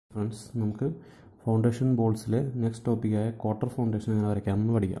Friends, നമുക്ക് foundation ബോൾസിലെ next ടോപ്പിക്കായ quarter foundation എങ്ങനെ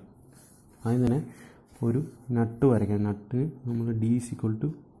വരയ്ക്കാമെന്ന് പഠിക്കാം. ആദ്യം തന്നെ ഒരു നട്ട് വരയ്ക്കാം. നട്ട് നമ്മൾ D =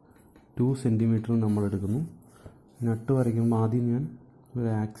 2 സെൻറ്റിമീറ്റർ നമ്മൾ എടുക്കുന്നു. നട്ട് വരയ്ക്കുമ്പോൾ ആദ്യം ഞാൻ ഒരു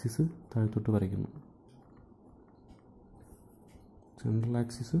ആക്സിസ് താഴത്തോട്ട് വരയ്ക്കുന്നു. സെൻട്രൽ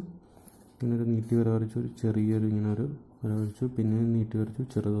ആക്സിസ് ഇങ്ങനെ ഒരു നീട്ടി വര വരച്ചു, ഒരു ചെറിയൊരു ഇങ്ങനെ ഒരു വര വരച്ചു, പിന്നെ നീട്ടി വരച്ചു,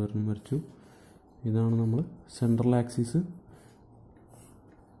 ചെറുതോരം വരച്ചു. ഇതാണ് നമ്മൾ സെൻട്രൽ ആക്സിസ്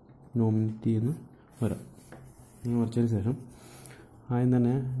നോമിനേറ്റ് ചെയ്യുന്ന വര. ഇങ്ങനെ വരച്ചതിന് ശേഷം ആദ്യം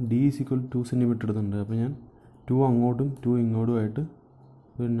തന്നെ D = 2 സെൻറ്റിമീറ്റർ എടുത്തിട്ടുണ്ട്. അപ്പോൾ ഞാൻ 2 അങ്ങോട്ടും 2 ഇങ്ങോട്ടുമായിട്ട്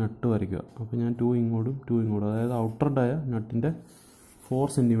ഒരു നട്ട് വരയ്ക്കുക. അപ്പോൾ ഞാൻ 2 ഇങ്ങോട്ടും 2 ഇങ്ങോട്ടും, അതായത് ഔട്ടർ ഡയ നട്ടിൻ്റെ 4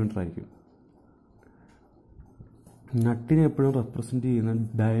 സെൻറ്റിമീറ്റർ ആയിരിക്കും. നട്ടിനെ എപ്പോഴും റെപ്രസെൻറ്റ് ചെയ്യുന്ന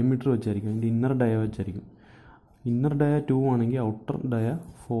ഡയമീറ്റർ വെച്ചായിരിക്കും, അതിൻ്റെ ഇന്നർ ഡയ വെച്ചായിരിക്കും. ഇന്നർ ഡയ 2 ആണെങ്കിൽ ഔട്ടർ ഡയ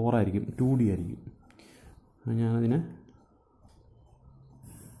 4 ആയിരിക്കും, 2D ആയിരിക്കും. ഞാനതിനെ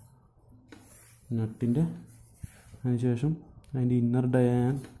നട്ടിൻ്റെ അതിനുശേഷം അതിൻ്റെ ഇന്നർ ഡയ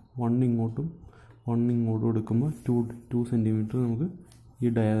ഞാൻ 1 ഇങ്ങോട്ടും 1 ഇങ്ങോട്ടും എടുക്കുമ്പോൾ 2 സെൻറ്റിമീറ്റർ നമുക്ക് ഈ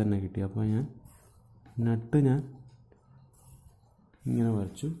ഡയ തന്നെ കിട്ടി. അപ്പോൾ ഞാൻ നട്ട് ഇങ്ങനെ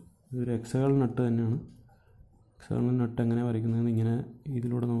വരച്ചു. ഇതൊരു എക്സഗണൽ നട്ട് തന്നെയാണ്. എക്സഗണൽ നട്ട് എങ്ങനെ വരയ്ക്കുന്നതെന്ന് ഇങ്ങനെ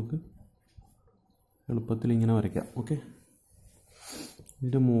ഇതിലൂടെ നമുക്ക് എളുപ്പത്തിൽ ഇങ്ങനെ വരയ്ക്കാം. ഓക്കെ,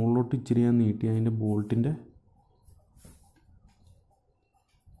 ഇതിൻ്റെ മുകളിലോട്ട് ഇച്ചിരി ഞാൻ നീട്ടി അതിൻ്റെ ബോൾട്ടിൻ്റെ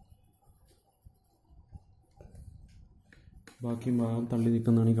ബാക്കി ഭാഗം തള്ളി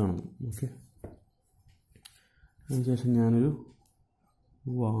നിൽക്കുന്നതാണ് ഈ കാണുന്നത്. ഓക്കെ, അതിനുശേഷം ഞാനൊരു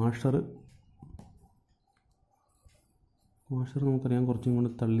വാഷർ നമുക്കറിയാം, കുറച്ചും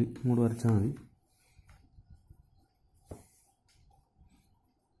കൂടെ തള്ളി ഇങ്ങോട്ട് വരച്ചാൽ മതി.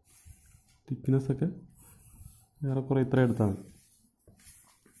 തിക്നെസ്സൊക്കെ ഏറെക്കുറെ ഇത്ര എടുത്താൽ മതി.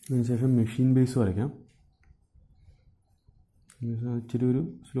 അതിനുശേഷം മെഷീൻ ബേസ് വരയ്ക്കാം. ഇച്ചിരി ഒരു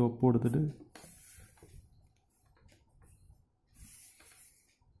സ്ലോപ്പ് കൊടുത്തിട്ട്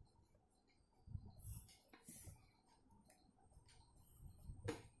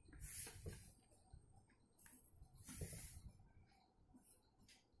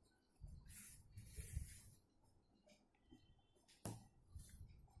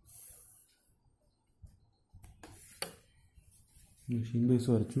മെഷീൻ ബേസ്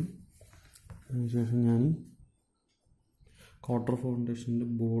വരച്ചു. അതിനുശേഷം ഞാൻ ക്വാർട്ടർ ഫൗണ്ടേഷൻ്റെ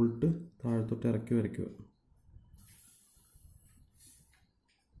ബോൾട്ട് താഴത്തോട്ട് ഇറക്കി വരയ്ക്കുക.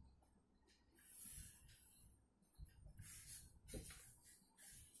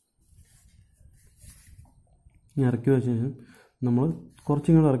 ഇറക്കി വരച്ച ശേഷം നമ്മൾ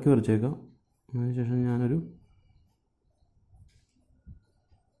കുറച്ചിങ്ങോട്ട് ഇറക്കി വരച്ചേക്കാം. അതിനുശേഷം ഞാനൊരു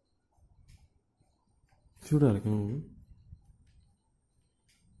ചൂട് ഇറക്കണം.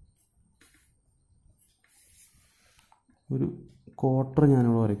 ഒരു ക്വാർട്ടർ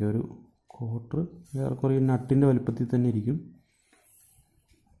ഞാനിവിടെ വരയ്ക്കാം. ഒരു ക്വാർട്ടർ ഏറെക്കുറെ നട്ടിൻ്റെ വലുപ്പത്തിൽ തന്നെ ഇരിക്കും.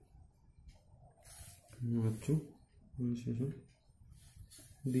 വരച്ചു. അതിനുശേഷം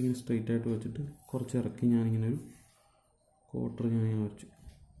ഇതിങ്ങനെ സ്ട്രെയിറ്റ് ആയിട്ട് വെച്ചിട്ട് കുറച്ച് ഇറക്കി ഞാനിങ്ങനെ ഒരു ക്വാർട്ടർ ഞാനിങ്ങനെ വരച്ചു.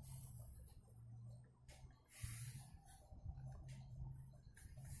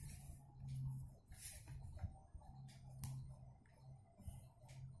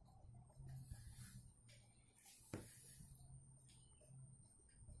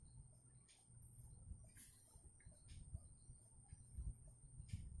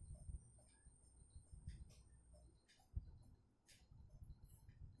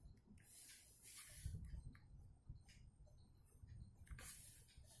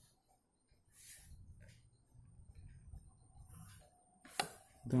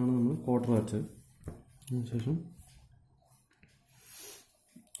 ഇതാണ് നമ്മൾ ക്വാർട്ടർ വരച്ചത്. അതിനുശേഷം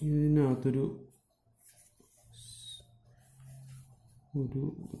ഇതിനകത്തൊരു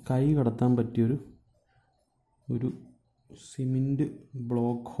കൈ കടത്താൻ പറ്റിയൊരു സിമെൻറ്റ്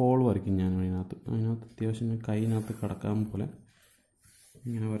ബ്ലോക്ക് ഹോൾ വരയ്ക്കും ഞാൻ അതിനകത്ത് അത്യാവശ്യം ഞാൻ കൈനകത്ത് കടക്കാൻ പോലെ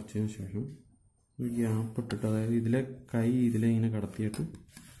ഇങ്ങനെ വരച്ചതിന് ശേഷം ഒരു ഗ്യാപ്പ് ഇട്ടിട്ട്, അതായത് ഇതിലെ കൈ ഇങ്ങനെ കടത്തിയിട്ട്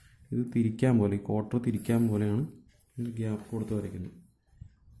ഇത് തിരിക്കാൻ പോലെ, ഈ ക്വാർട്ടർ തിരിക്കാൻ പോലെയാണ് ഒരു ഗ്യാപ്പ് കൊടുത്ത് വരയ്ക്കുന്നത്.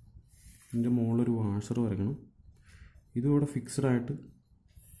 ഇതിൻ്റെ മുകളിലൊരു വാഷർ വരയ്ക്കണം. ഇതിവിടെ ഫിക്സഡായിട്ട്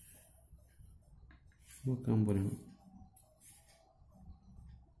വെക്കാൻ പോലെയാണ്.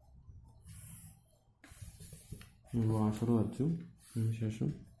 വാഷർ വരച്ചു. അതിനുശേഷം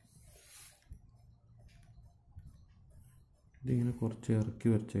ഇതിങ്ങനെ കുറച്ച് ഇറക്കി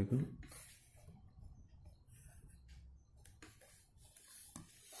വരച്ചേക്കാം.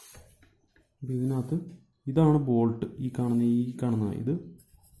 ഇതിനകത്ത് ഇതാണ് ബോൾട്ട്. ഈ കാണുന്ന ഇത്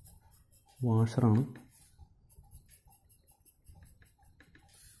വാഷറാണ്.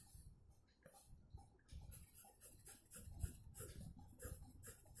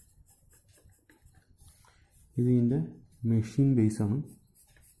 ഇത് ഇതിൻ്റെ മെഷീൻ ബേസാണ്.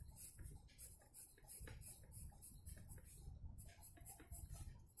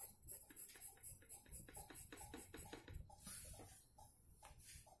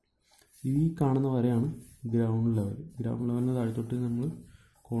 ഈ കാണുന്ന വരെയാണ് ഗ്രൗണ്ട് ലെവൽ. ഗ്രൗണ്ട് ലെവലിന് താഴത്തോട്ട് നമ്മൾ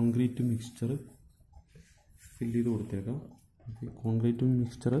കോൺക്രീറ്റ് മിക്സ്ചർ ഫില്ല് ചെയ്ത് കൊടുത്തേക്കാം. കോൺക്രീറ്റ്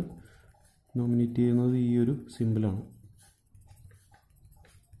മിക്സ്ചർ നോമിനേറ്റ് ചെയ്യുന്നത് ഈ ഒരു സിമ്പിളാണ്.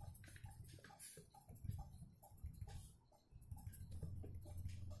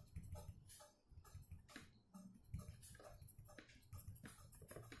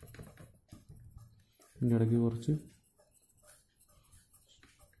 ഇതിൻ്റെ ഇടയ്ക്ക് കുറച്ച്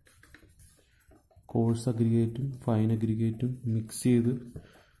കോഴ്സ് അഗ്രിഗേറ്റും ഫൈൻ അഗ്രിഗേറ്റും മിക്സ് ചെയ്ത്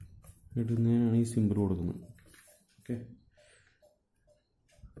ഇടുന്നതിനാണ് ഈ സിമ്പിൾ കൊടുക്കുന്നത്. ഓക്കെ,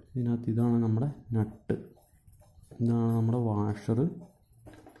 ഇതിനകത്ത് ഇതാണ് നമ്മുടെ നട്ട്, ഇതാണ് നമ്മുടെ വാഷർ,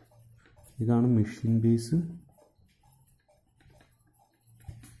 ഇതാണ് മെഷീൻ ബേസ്,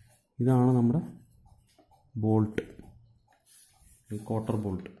 ഇതാണ് നമ്മുടെ ബോൾട്ട്, കോട്ടർ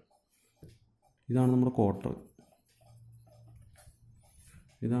ബോൾട്ട്, ഇതാണ് നമ്മുടെ കോട്ടർ,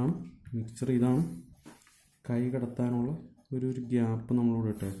 ഇതാണ് മിക്സ്ചർ, ഇതാണ് കൈ കടത്താനുള്ള ഒരു ഗ്യാപ്പ്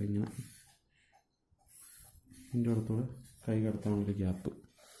നമ്മളിവിടെ ഇട്ടേക്കാം. ഇങ്ങനെ ഇതിൻ്റെ അടുത്തൂടെ കൈ കടത്താനുള്ളൊരു ഗ്യാപ്പ്.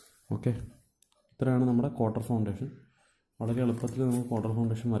 ഓക്കെ, ഇത്രയാണ് നമ്മുടെ ക്വാർട്ടർ ഫൗണ്ടേഷൻ. വളരെ എളുപ്പത്തിൽ നമുക്ക് ക്വാർട്ടർ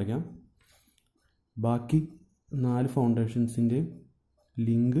ഫൗണ്ടേഷൻ വരയ്ക്കാം. ബാക്കി 4 ഫൗണ്ടേഷൻസിൻ്റെയും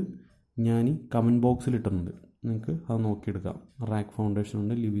ലിങ്ക് ഞാൻ ഈ കമൻറ്റ് ബോക്സിൽ ഇട്ടിട്ടുണ്ട്, നിങ്ങൾക്ക് അത് നോക്കിയെടുക്കാം. റാക്ക് ഫൗണ്ടേഷൻ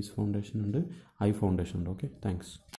ഉണ്ട്, ലിവിസ് ഫൗണ്ടേഷൻ ഉണ്ട്, ഐ ഫൗണ്ടേഷൻ ഉണ്ട്. Okay, thanks.